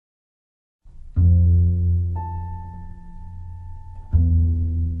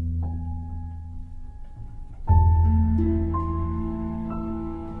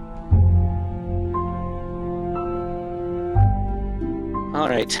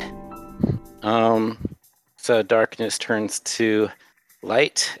right. So darkness turns to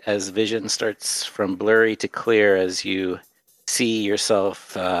light as vision starts from blurry to clear as you see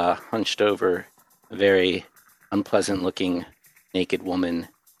yourself hunched over a very unpleasant-looking naked woman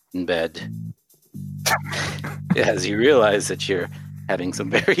in bed. As you realize that you're having some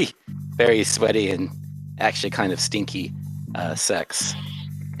very, very sweaty and actually kind of stinky sex.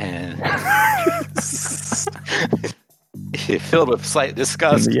 And filled with slight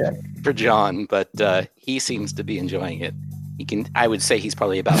disgust for John, but he seems to be enjoying it. I would say he's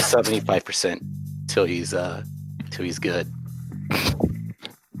probably about 75% till he's good.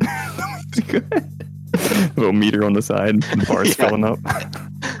 A little meter on the side, the bar's filling up.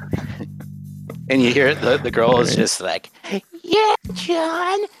 And you hear the girl is just like, "Yeah,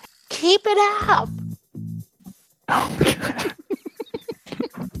 John, keep it up." Oh my god.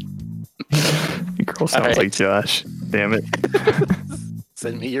 The girl sounds like Josh. Damn it.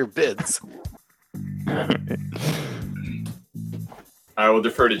 Send me your bids. I will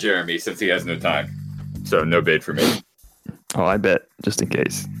defer to Jeremy since he has no time. So no bid for me. Oh, I bet, just in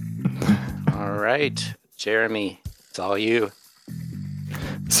case. All right, Jeremy, it's all you.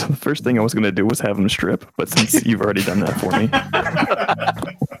 So the first thing I was going to do was have him strip, but since you've already done that for me,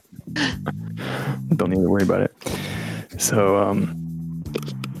 don't need to worry about it. So, all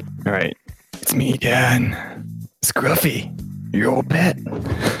right. It's me again. Scruffy, your old pet.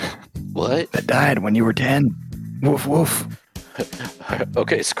 What? That died when you were 10. Woof, woof.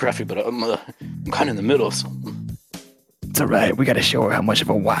 Okay, Scruffy, but I'm kind of in the middle of something. It's all right. We got to show her how much of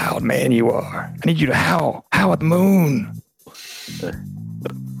a wild man you are. I need you to howl. Howl at the moon.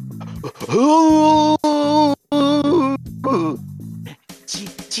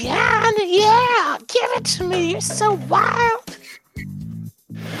 John, yeah, give it to me. You're so wild.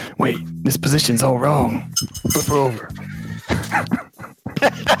 Wait, this position's all wrong. Flip her over.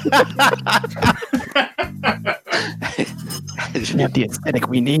 You have the aesthetic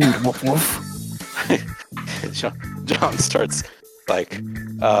we need. Woof woof. John starts like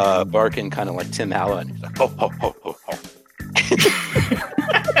barking, kind of like Tim Allen. He's like, ho ho ho ho ho.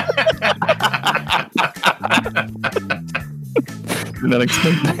 Did not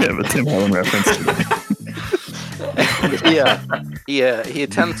expect to have a Tim Allen reference today. He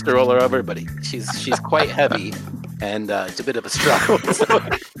attempts to roll her over, but she's quite heavy, and it's a bit of a struggle.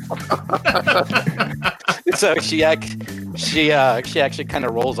 So she actually kind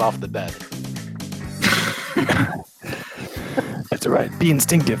of rolls off the bed. That's all right. Be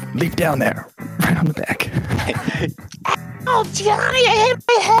instinctive. Leap down there, right on the back. Oh, Johnny, I hit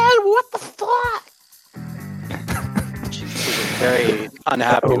my head. What the fuck? She's very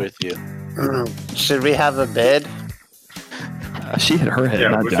unhappy with you. Should we have a bid? She hit her head. Yeah,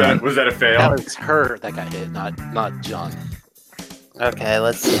 not was that a fail? That was her that got hit, not John. Okay,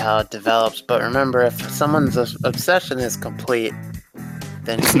 let's see how it develops. But remember, if someone's obsession is complete,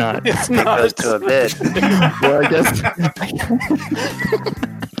 then It's not. It's it not. goes to a bid. Well, I guess.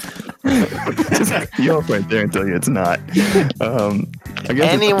 Just be off right there and tell you it's not. I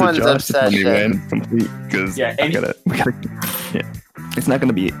guess Anyone's it's up to Josh to tell me obsession. when complete because Yeah, we gotta. Yeah, it's not going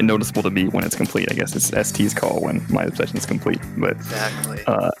to be noticeable to me when it's complete. I guess it's ST's call when my obsession is complete. But Exactly.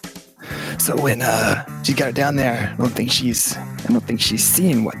 so when she got her down there, I don't think she's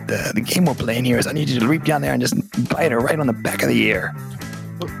seeing what the game we're playing here is. I need you to reach down there and just bite her right on the back of the ear.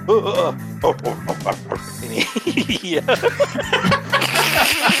 Yeah.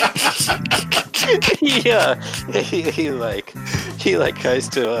 He tries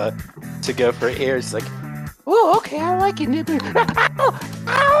to go for ears, like, Oh, okay, I like it.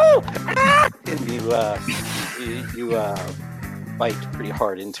 Ow! and you bite pretty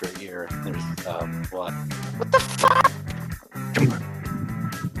hard into her ear. There's blood. What the fuck?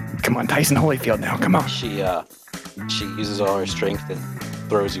 Come on, Tyson Holyfield now. Come on. She uses all her strength and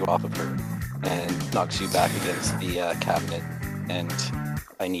throws you off of her and knocks you back against the cabinet. And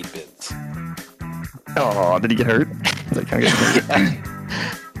I need bids. Oh, did he get hurt? Can I get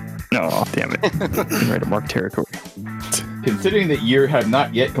No, damn it. I'm ready to mark territory. Considering that you have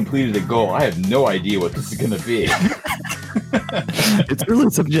not yet completed a goal, I have no idea what this is going to be. It's really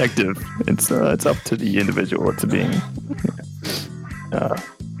subjective. It's up to the individual to being. I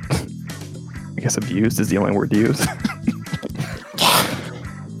guess abused is the only word to use.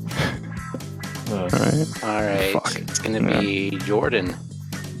 All right. Fuck. It's gonna be Jordan.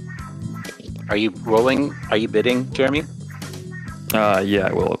 Are you rolling? Are you bidding, Jeremy? Yeah,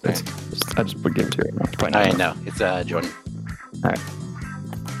 I will. I just would give it to you right now. It's probably not I enough. know. It's Jordan. All right.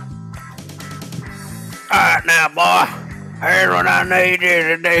 Alright now, boy. Here's what I need you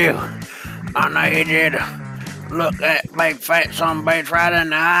to do. I need you to look that big fat son bitch right in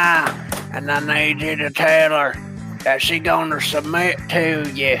the eye, and I need you to tell her that she gonna submit to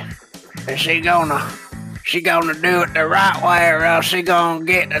you, and she gonna do it the right way, or else she gonna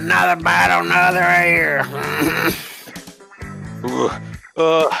get another bite on the other ear.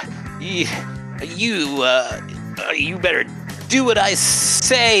 You better do what I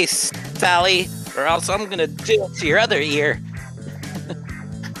say, Sally, or else I'm gonna do it to your other ear.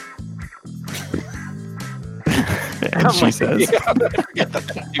 And she says,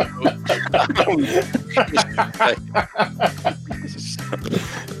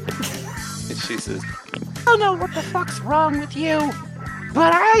 she says, I don't know what the fuck's wrong with you,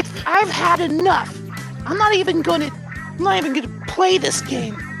 but I've had enough. I'm not even gonna play this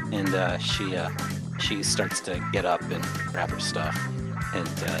game. and she starts to get up and grab her stuff, and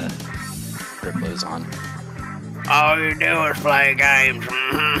Riplo's on. All you do is play games.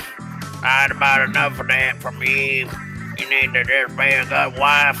 I had about enough of that from you. You need to just be a good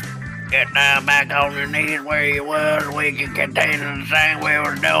wife. Get down back on your knees where you was. We can continue the same we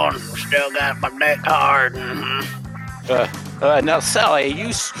was doing. Still got my deck hard. Now, Sally,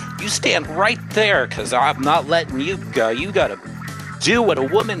 you stand right there, because I'm not letting you go. You gotta do what a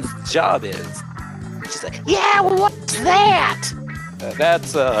woman's job is. She's like, Yeah, well, what's that?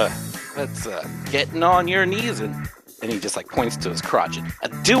 that's getting on your knees, and he just like points to his crotch and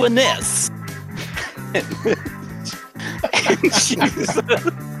doing this. And she's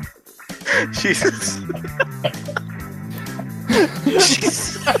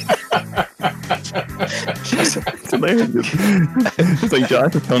it's hilarious. It's like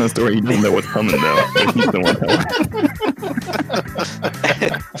Josh is telling a story, he doesn't know what's coming though. Like, he's the one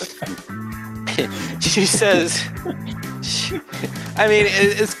telling. she says,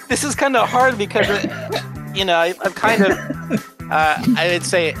 this is kind of hard because, I'm kind of,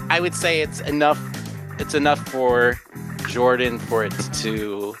 I would say it's enough for Jordan for it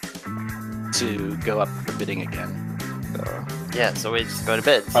to go up for bidding again. So. Yeah, so we just go to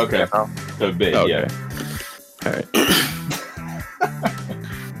bed. Okay. So big, Okay. yeah. All right.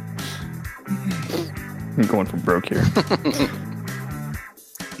 I'm going for broke here.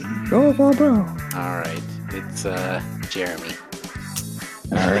 Go for broke. All right, it's Jeremy.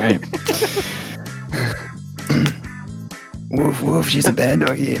 All right. Woof woof, she's a bad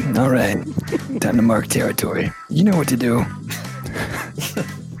doggy. All right, time to mark territory. You know what to do.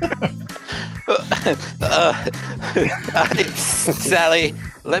 Sally,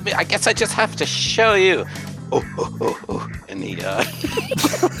 I guess I just have to show you. Oh. And he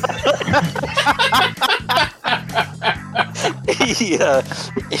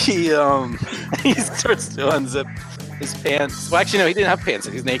starts to unzip his pants. Well, actually, no, he didn't have pants.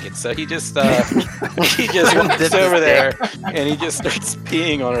 He's naked, so he just walks over there and he just starts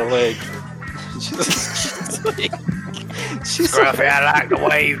peeing on her leg. She's Scruffy, like, I like the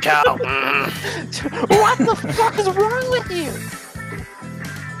way you talk. What the fuck is wrong with you?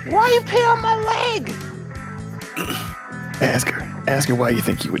 Why you pee on my leg? Ask her why you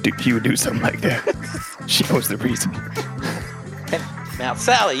think he would do something like that. She knows the reason. Now,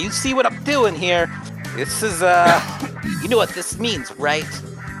 Sally, you see what I'm doing here? This is, you know what this means, right?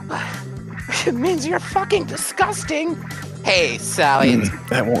 It means you're fucking disgusting. Hey, Sally,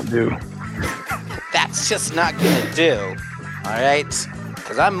 That won't do. that's just not gonna do, alright?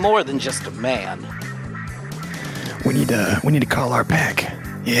 Because I'm more than just a man. We need to call our pack.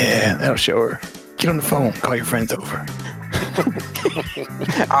 Yeah, that'll show her. Get on the phone. Call your friends over.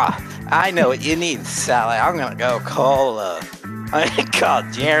 I know what you need, Sally. I'm gonna go call,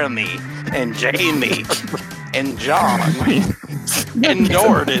 Jeremy and Jamie and John and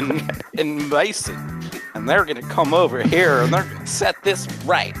Jordan and Mason, and they're gonna come over here and they're gonna set this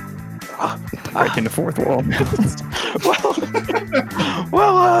right. Breaking the fourth wall.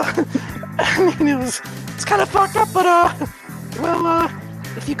 I mean, it's kind of fucked up, but,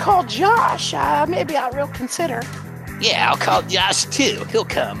 if you call Josh, maybe I'll real consider. Yeah, I'll call Josh too. He'll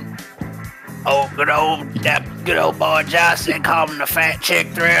come. Oh, good old boy Josh, they call him the fat chick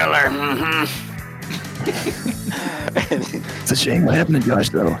thriller. It's a shame what happened to Josh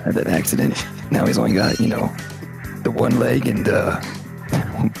though at that accident. Now he's only got, the one leg and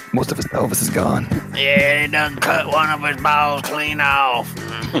most of his pelvis is gone. Yeah, he done cut one of his balls clean off.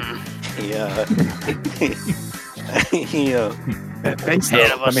 That face though.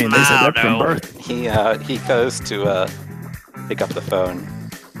 Hell of a I mean, they said that from smile, birth. He goes to pick up the phone,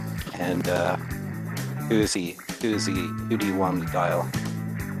 and who do you want him to dial?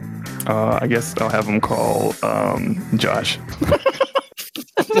 I guess I'll have him call Josh.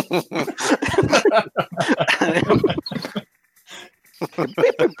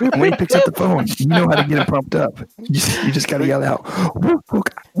 When he picks up the phone, you know how to get him pumped up. You just gotta yell out,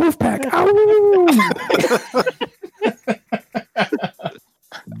 "Wolf pack!"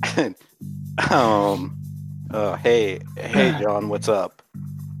 Hey, John, what's up?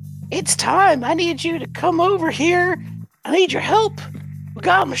 It's time. I need you to come over here. I need your help. We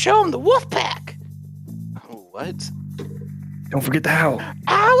gotta show him the wolf pack. What? Don't forget the howl.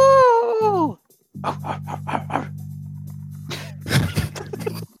 Ow!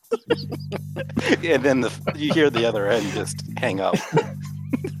 And then you hear the other end just hang up.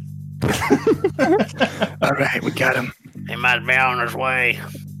 All right, we got him. He must be on his way.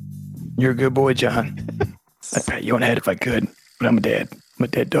 You're a good boy, John. I'd pat you on the head if I could, but I'm a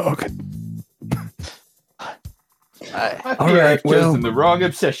dead dog. All right, I've chosen the wrong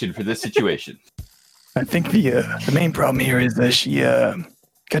obsession for this situation. I think the main problem here is that she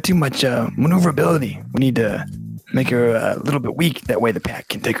got too much maneuverability. We need to make her a little bit weak. That way the pack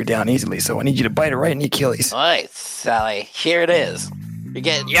can take her down easily. So I need you to bite her right in the Achilles. All right, Sally. Here it is. You're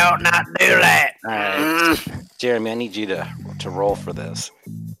getting. You ought not do that. All right, Jeremy, I need you to roll for this.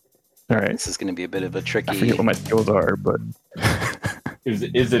 All right. This is going to be a bit of a tricky. I forget what my skills are, but Is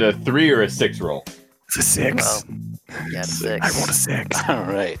it a 3 or a 6 roll? it's a 6. Well, yeah, 6. I rolled a 6. All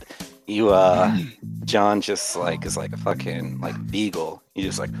right, you John just is like a fucking beagle. You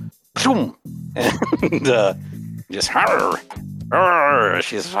just boom, and just her.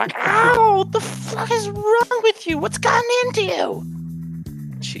 She's like, Ow! What the fuck is wrong with you? What's gotten into you?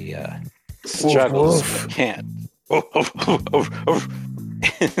 she struggles woof. but can't.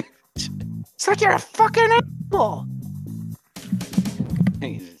 It's like you're a fucking animal.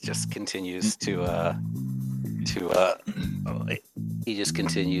 He just continues to he just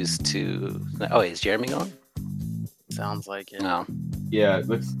continues to. Oh, wait, is Jeremy gone? Sounds like it. No. Yeah,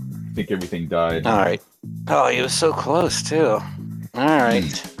 let's think everything died. All right. Oh, he was so close too. All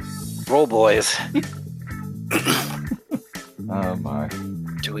right, roll, boys. Oh my.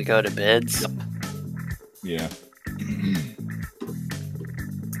 Do we go to bids? Yeah.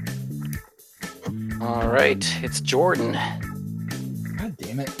 All right, it's Jordan. God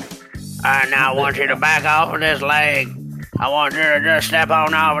damn it. I now want you to back off of this leg. I want you to just step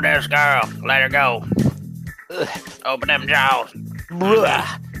on over this girl. Let her go. Ugh. Open them jaws.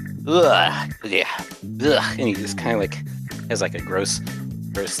 Ugh. Ugh. Yeah. Ugh. And he just kind of has a gross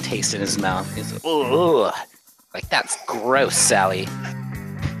taste in his mouth. He's like, ugh. That's gross, Sally.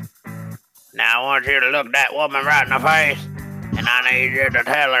 Now I want you to look that woman right in the face, and I need you to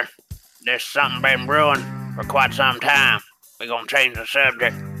tell her this something been brewing for quite some time. We're gonna change the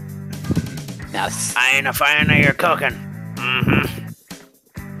subject. Now, I ain't a fan of your cooking.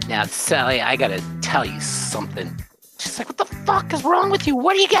 now, Sally, I gotta tell you something. She's like, what the fuck is wrong with you?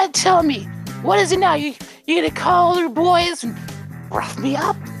 What do you gotta tell me? What is it now? You gonna call your boys and rough me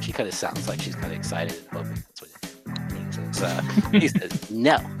up? She kind of sounds like she's kind of excited and hoping that's what he says. He says,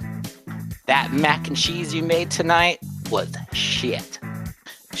 no. That mac and cheese you made tonight was shit.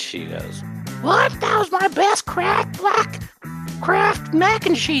 She goes, What? That was my best craft mac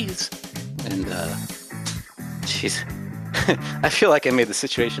and cheese. and she's. I feel like I made the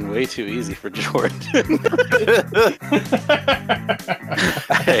situation way too easy for Jordan.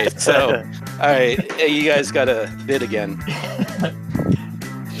 All right, you guys got to bid again.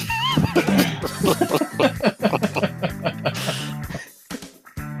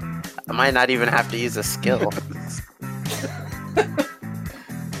 I might not even have to use a skill.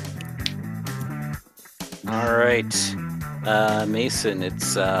 All right, Mason,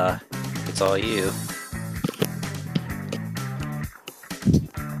 it's all you.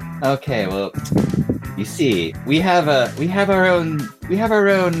 Okay, well, you see, we have our own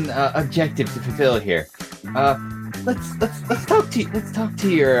objective to fulfill here. Let's talk to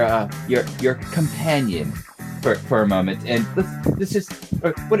your companion for a moment, and let's just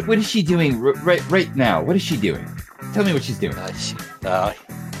what is she doing right now? What is she doing? Tell me what she's doing.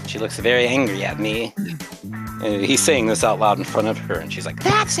 She looks very angry at me. And he's saying this out loud in front of her, and she's like,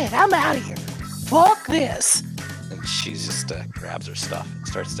 That's it. I'm out of here. Fuck this. and she just grabs her stuff and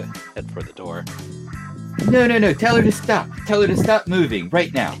starts to head for the door. No. Tell her to stop. Tell her to stop moving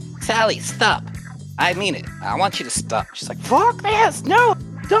right now. Sally, stop. I mean it. I want you to stop. She's like, Fuck this. No.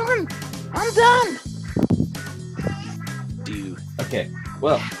 Done. I'm done. do you... Okay.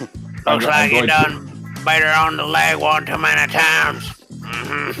 Well, Looks I'm like you going to- done bite her on the leg one too many times.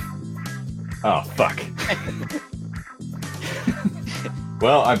 Oh, fuck.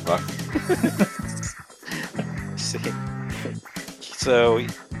 Well, I'm fucked. So,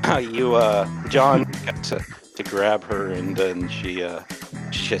 you, John got to grab her, and then she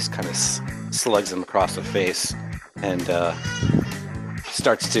just kind of slugs him across the face, and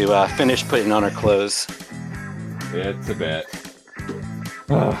starts to finish putting on her clothes. It's a bet.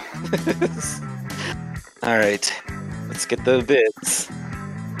 All right, let's get the bids.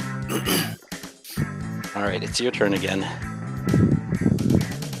 All right, it's your turn again.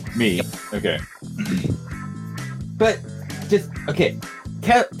 Me. Okay. But just okay.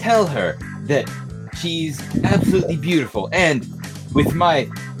 Tell her that she's absolutely beautiful, and with my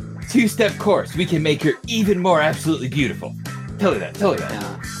 2-step course, we can make her even more absolutely beautiful. Tell her that.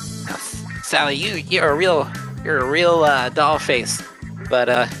 Sally, you're a real doll face. But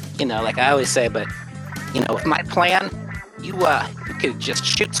like I always say, but with my plan, you could just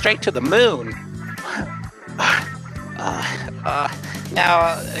shoot straight to the moon.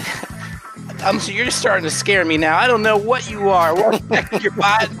 Now, you're just starting to scare me now. I don't know what you are. What the heck you're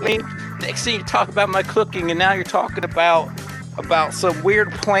buying me? Next thing you talk about my cooking, and now you're talking about some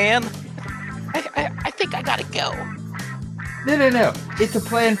weird plan. I think I gotta go. No. It's a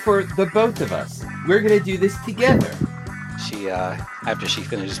plan for the both of us. We're gonna do this together. She after she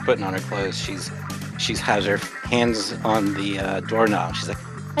finishes putting on her clothes, she's has her hands on the doorknob. She's like,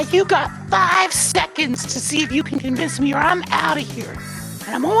 Now you got 5 seconds to see if you can convince me, or I'm out of here.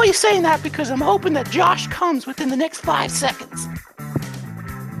 And I'm only saying that because I'm hoping that Josh comes within the next 5 seconds.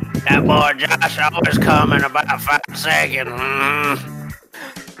 That boy Josh always come in about 5 seconds.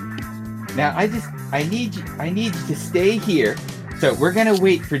 Now I need you to stay here. So we're gonna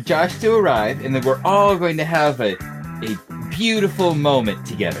wait for Josh to arrive, and then we're all going to have a beautiful moment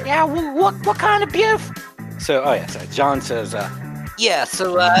together. Yeah, what kind of beautiful? so John says, I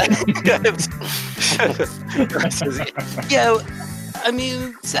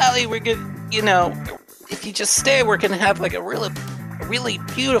mean, Sally, we're gonna, if you just stay, we're gonna have like a really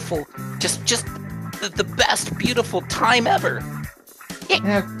beautiful, just the best beautiful time ever.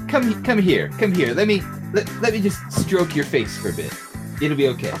 Now come here. Let me just stroke your face for a bit. It'll be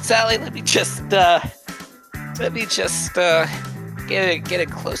okay. Sally, let me just get a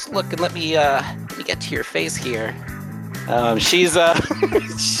close look, and let me get to your face here. She's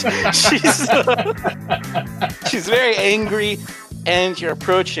very angry, and you're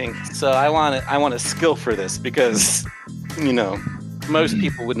approaching. So I want a skill for this because most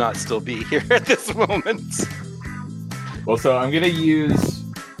people would not still be here at this moment. Well, so I'm gonna use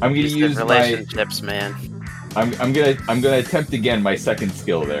my relationships, man. I'm gonna attempt again my second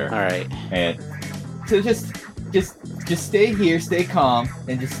skill there. All right. And So just stay here, stay calm,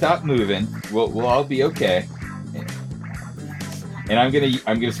 and just stop moving. We'll all be okay. I'm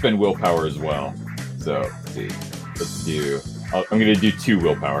gonna spend willpower as well. So let's see. I'm gonna do 2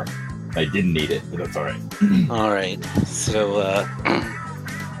 willpower. I didn't need it, but that's all right. All right. So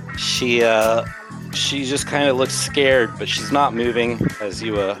she just kind of looks scared, but she's not moving as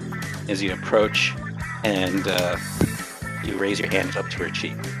you approach, and you raise your hand up to her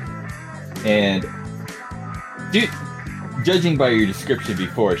cheek. And judging by your description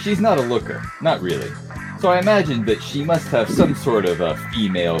before, she's not a looker, not really. So I imagine that she must have some sort of a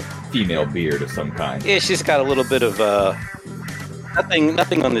female beard of some kind. Yeah, she's got a little bit of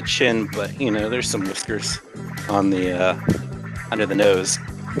nothing on the chin, but there's some whiskers on the under the nose.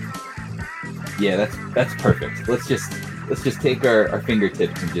 Yeah, that's perfect. Let's just take our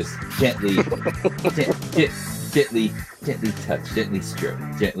fingertips and just gently touch, gently stroke,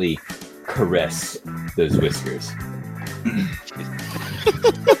 gently caress those whiskers.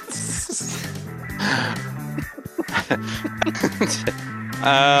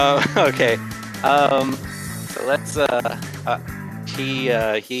 Okay. So let's.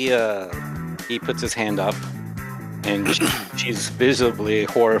 He puts his hand up, and she's visibly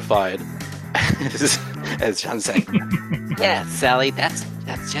horrified, as John's saying, Yeah, Sally, that's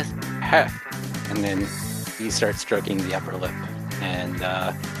just her. and then he starts stroking the upper lip, and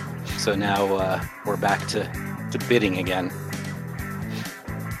so now we're back to bidding again.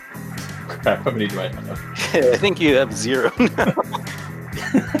 Crap, how many do I have? I think you have 0 now.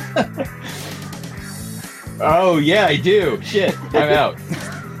 Oh yeah, I do. Shit, I'm out.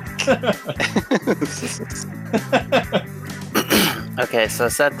 Okay, so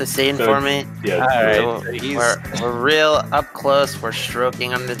set the scene So- for me. Yeah. All right. So So he's- we're real up close. We're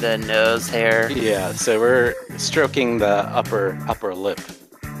stroking under the nose hair. Yeah, so we're stroking the upper lip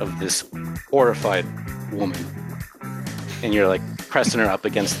of this horrified woman, and you're like pressing her up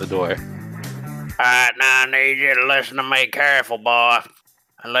against the door. Alright, now I need you to listen to me careful, boy.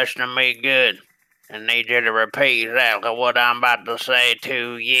 And listen to me good. I need you to repeat exactly what I'm about to say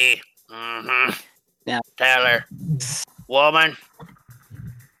to you. Now- Tell her, woman.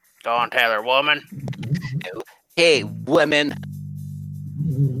 Go on, tell her, woman. Hey, woman.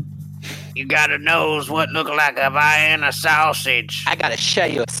 You got a nose what look like a Vienna sausage. I gotta show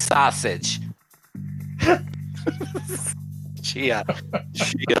you a sausage. she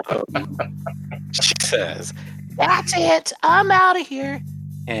says, "That's it. I'm out of here."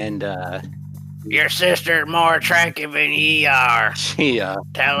 And Your sister's more attractive than ye are. she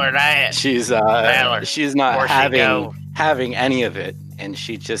Tell her that. she's her she's not before she goes. having any of it, and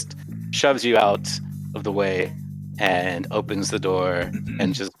she just shoves you out of the way and opens the door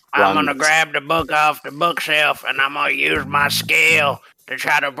and just I'm runs. gonna grab the book off the bookshelf and I'm gonna use my skill to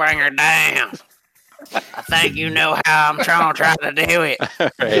try to bring her down. I think you know how I'm trying to do it.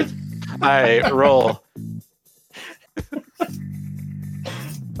 All right, roll.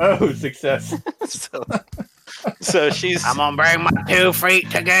 Oh, success. So she's I'm gonna bring my 2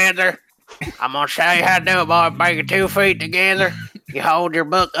 feet together. I'm gonna show you how to do it, boy. Bring your 2 feet together. You hold your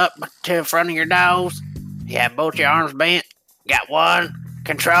book up to the front of your nose. You have both your arms bent. You got one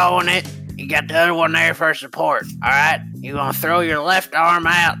controlling it. You got the other one there for support. All right. You're gonna throw your left arm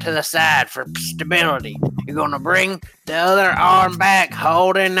out to the side for stability. You're gonna bring the other arm back,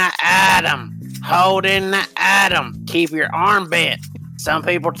 holding the item. Holding the item. Keep your arm bent. Some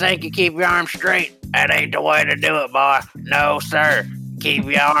people think you keep your arm straight. That ain't the way to do it, boy. No, sir. Keep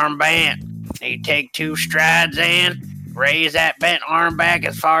your arm bent. You take 2 strides in, raise that bent arm back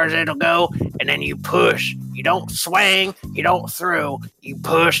as far as it'll go, and then you push. You don't swing, you don't throw. You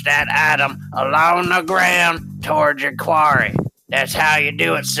push that item along the ground towards your quarry. That's how you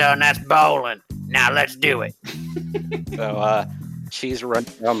do it, son. That's bowling. Now let's do it. So she's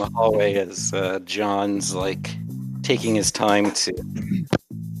running down the hallway as John's like taking his time to.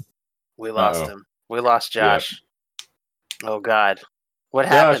 We lost him. We lost Josh. Oh God. What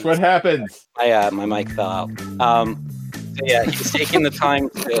Josh, happened? what happens? My mic fell out. So yeah, he's taking the time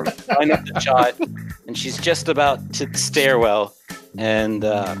to line up the shot, and she's just about to the stairwell, and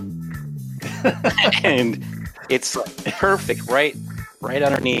and it's perfect, right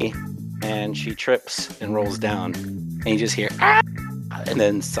on her knee, and she trips and rolls down, and you just hear ah! And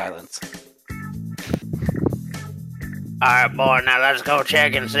then silence. All right, boy. Now let's go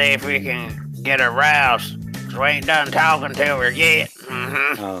check and see if we can get her roused. 'Cause we ain't done talking to her yet.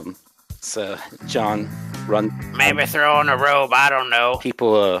 Mm-hmm. So John runs. Maybe throw on a robe. I don't know.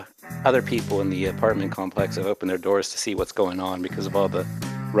 People, other people in the apartment complex have opened their doors to see what's going on because of all the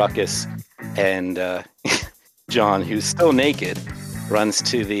ruckus. And John, who's still naked, runs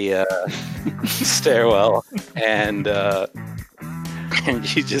to the stairwell, and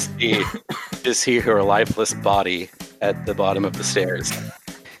you just hear her lifeless body at the bottom of the stairs.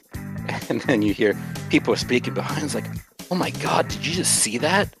 And then you hear people are speaking behind. It's like, "Oh my God, did you just see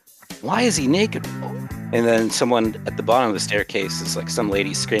that? Why is he naked?" And then someone at the bottom of the staircase is like some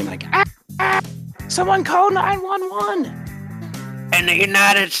lady screaming like, "Ah! Someone call 911!" In the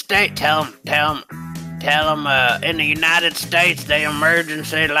United States, tell them, in the United States, the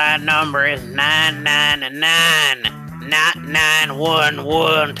emergency line number is 999, not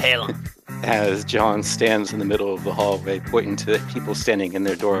 911, tell them. As John stands in the middle of the hallway, pointing to people standing in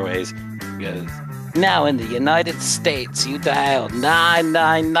their doorways, he goes, "Now in the United States, you dial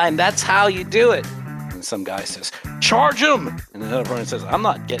 999. That's how you do it." And some guy says, "Charge him!" And the other one says, "I'm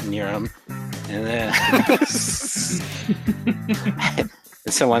not getting near him." And then and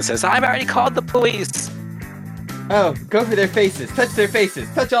someone says, "I've already called the police." Oh, go for their faces. Touch their faces.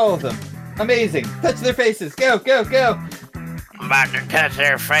 Touch all of them. Amazing. Touch their faces. Go, go, go. I'm about to touch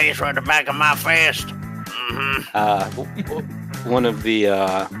their face with the back of my fist. Mm-hmm. One of the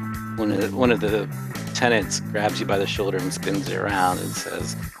tenants grabs you by the shoulder and spins you around and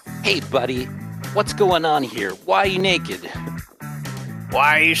says, "Hey, buddy, what's going on here? Why are you naked?"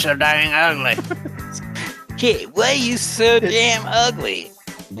 Why are you so dang ugly? "Hey, why are you so damn ugly?"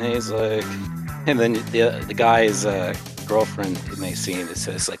 And he's like, and then the guy's girlfriend in the scene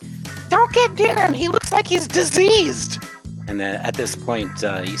says like, "Don't get near him. He looks like he's diseased." And then at this point,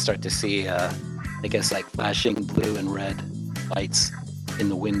 you start to see, I guess, like flashing blue and red lights in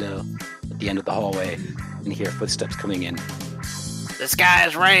the window at the end of the hallway, and hear footsteps coming in. The sky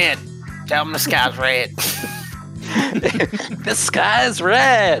is red. Tell them the sky's red. The sky's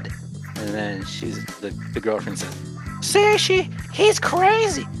red. And then the girlfriend says, "Seriously, he's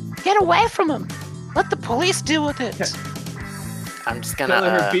crazy. Get away from him. Let the police deal with it." I'm just Tell her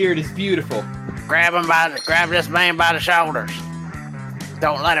gonna. her beard is beautiful. Grab this man by the shoulders.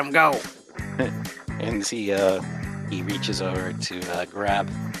 Don't let him go. And he reaches over to grab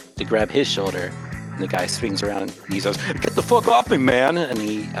his shoulder, and the guy swings around and he says, "Get the fuck off me, man!" And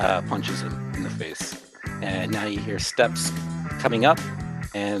he punches him in the face. And now you hear steps coming up,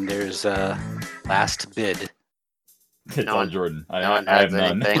 and there's a last bid It's No all one- Jordan. I no one have has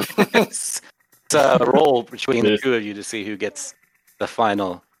none. anything. It's a roll between the There's- two of you to see who gets the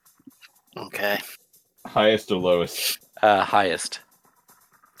final Okay. Highest or lowest? highest.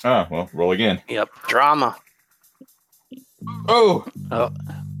 Oh, well, roll again. Yep. Drama. Oh! Oh,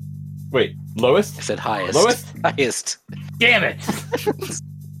 Wait, I lowest? said highest. Lowest? Highest. Damn it!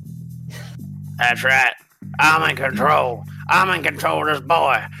 That's right. I'm in control. I'm in control of this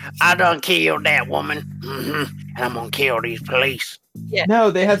boy. I done killed that woman. And I'm gonna kill these police. No,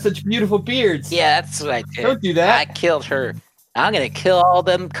 they have such beautiful beards. Yeah, that's what I did. Don't do I that. killed her. I'm gonna kill all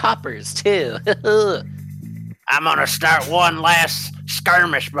them coppers too. I'm gonna start one last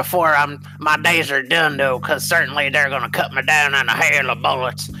skirmish before my days are done, though, because certainly they're gonna cut me down in a hail of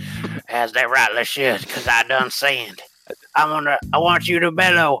bullets, as they rightly should, because I done sinned. I want you to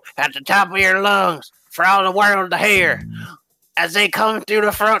bellow at the top of your lungs for all the world to hear as they come through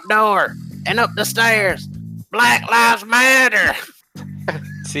the front door and up the stairs. Black Lives Matter.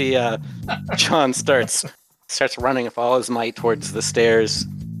 See, John starts running with all his might towards the stairs,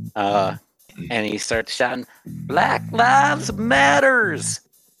 and he starts shouting, "Black Lives Matters!"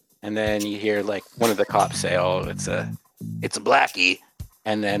 And then you hear like one of the cops say, "Oh, it's a blackie,"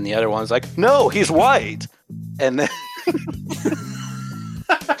 and then the other one's like, "No, he's white," and then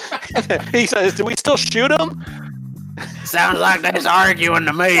he says, "Do we still shoot him?" Sounds like they's arguing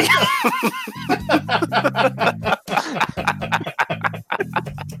to me.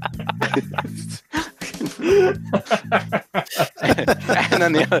 And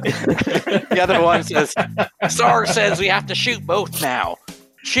then the other one says, "Sar says we have to shoot both now.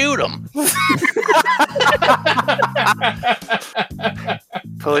 Shoot them."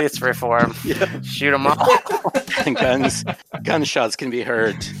 Police reform. Shoot them all. And gunshots can be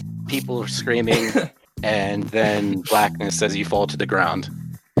heard. People screaming, and then blackness as you fall to the ground.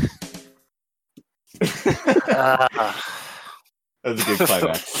 That was a good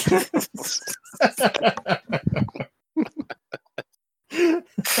climax.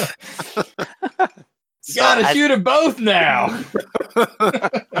 Gotta shoot them both now!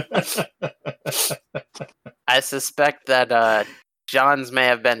 I suspect that John's may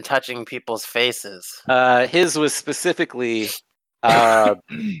have been touching people's faces. His was specifically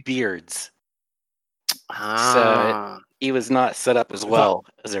beards. Ah. He was not set up as well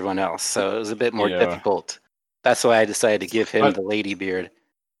as everyone else, so it was a bit more Yeah. difficult. That's why I decided to give him the lady beard.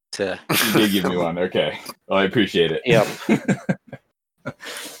 To You did give me one, okay. Well, I appreciate it. Yep.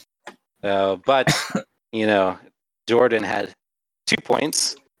 But Jordan had 2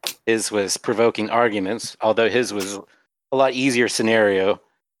 points. His was provoking arguments, although his was a lot easier scenario.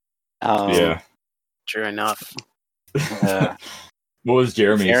 Yeah. True enough. uh, What was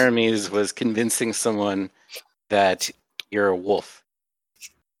Jeremy's? Jeremy's was convincing someone that you're a wolf.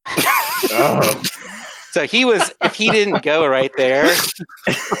 Oh. So he was, if he didn't go right there,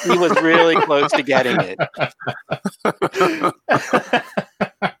 he was really close to getting it.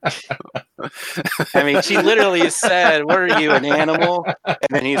 I mean, she literally said, "What are you, an animal?" And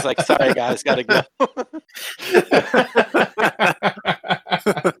then he's like, "Sorry, guys, gotta go."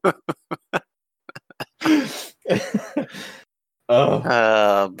 Oh.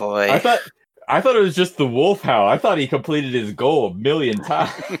 Oh boy. I thought it was just the wolf howl. I thought he completed his goal 1,000,000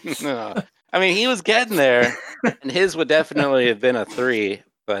 times. No. I mean, he was getting there, and his would definitely have been a 3,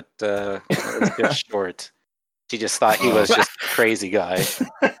 but it was just short. She just thought he was just a crazy guy.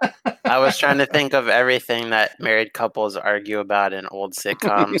 I was trying to think of everything that married couples argue about in old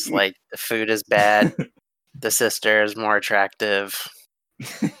sitcoms, like the food is bad, the sister is more attractive.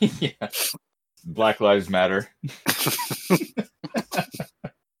 Yeah. Black Lives Matter.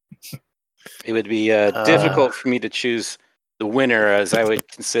 It would be difficult for me to choose the winner, as I would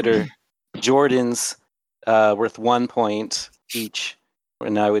consider Jordan's worth 1 point each,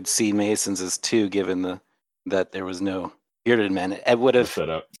 and I would see Mason's as 2, given that there was no bearded men. It would have, Set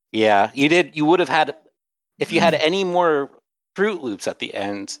up. yeah. You would have had, if you had any more Fruit Loops at the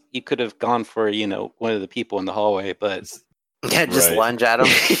end, you could have gone for one of the people in the hallway, but Yeah, just Right. lunge at him.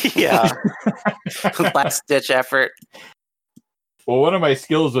 yeah. Last ditch effort. Well, one of my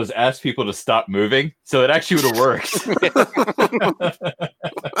skills was ask people to stop moving, so it actually would have worked.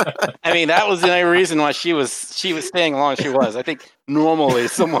 I mean, that was the only reason why she was staying along. She was. I think normally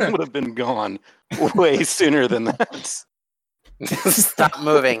someone would have been gone way sooner than that. Stop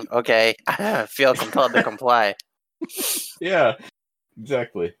moving. Okay. I feel compelled to comply. Yeah,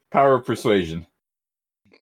 exactly. Power of persuasion.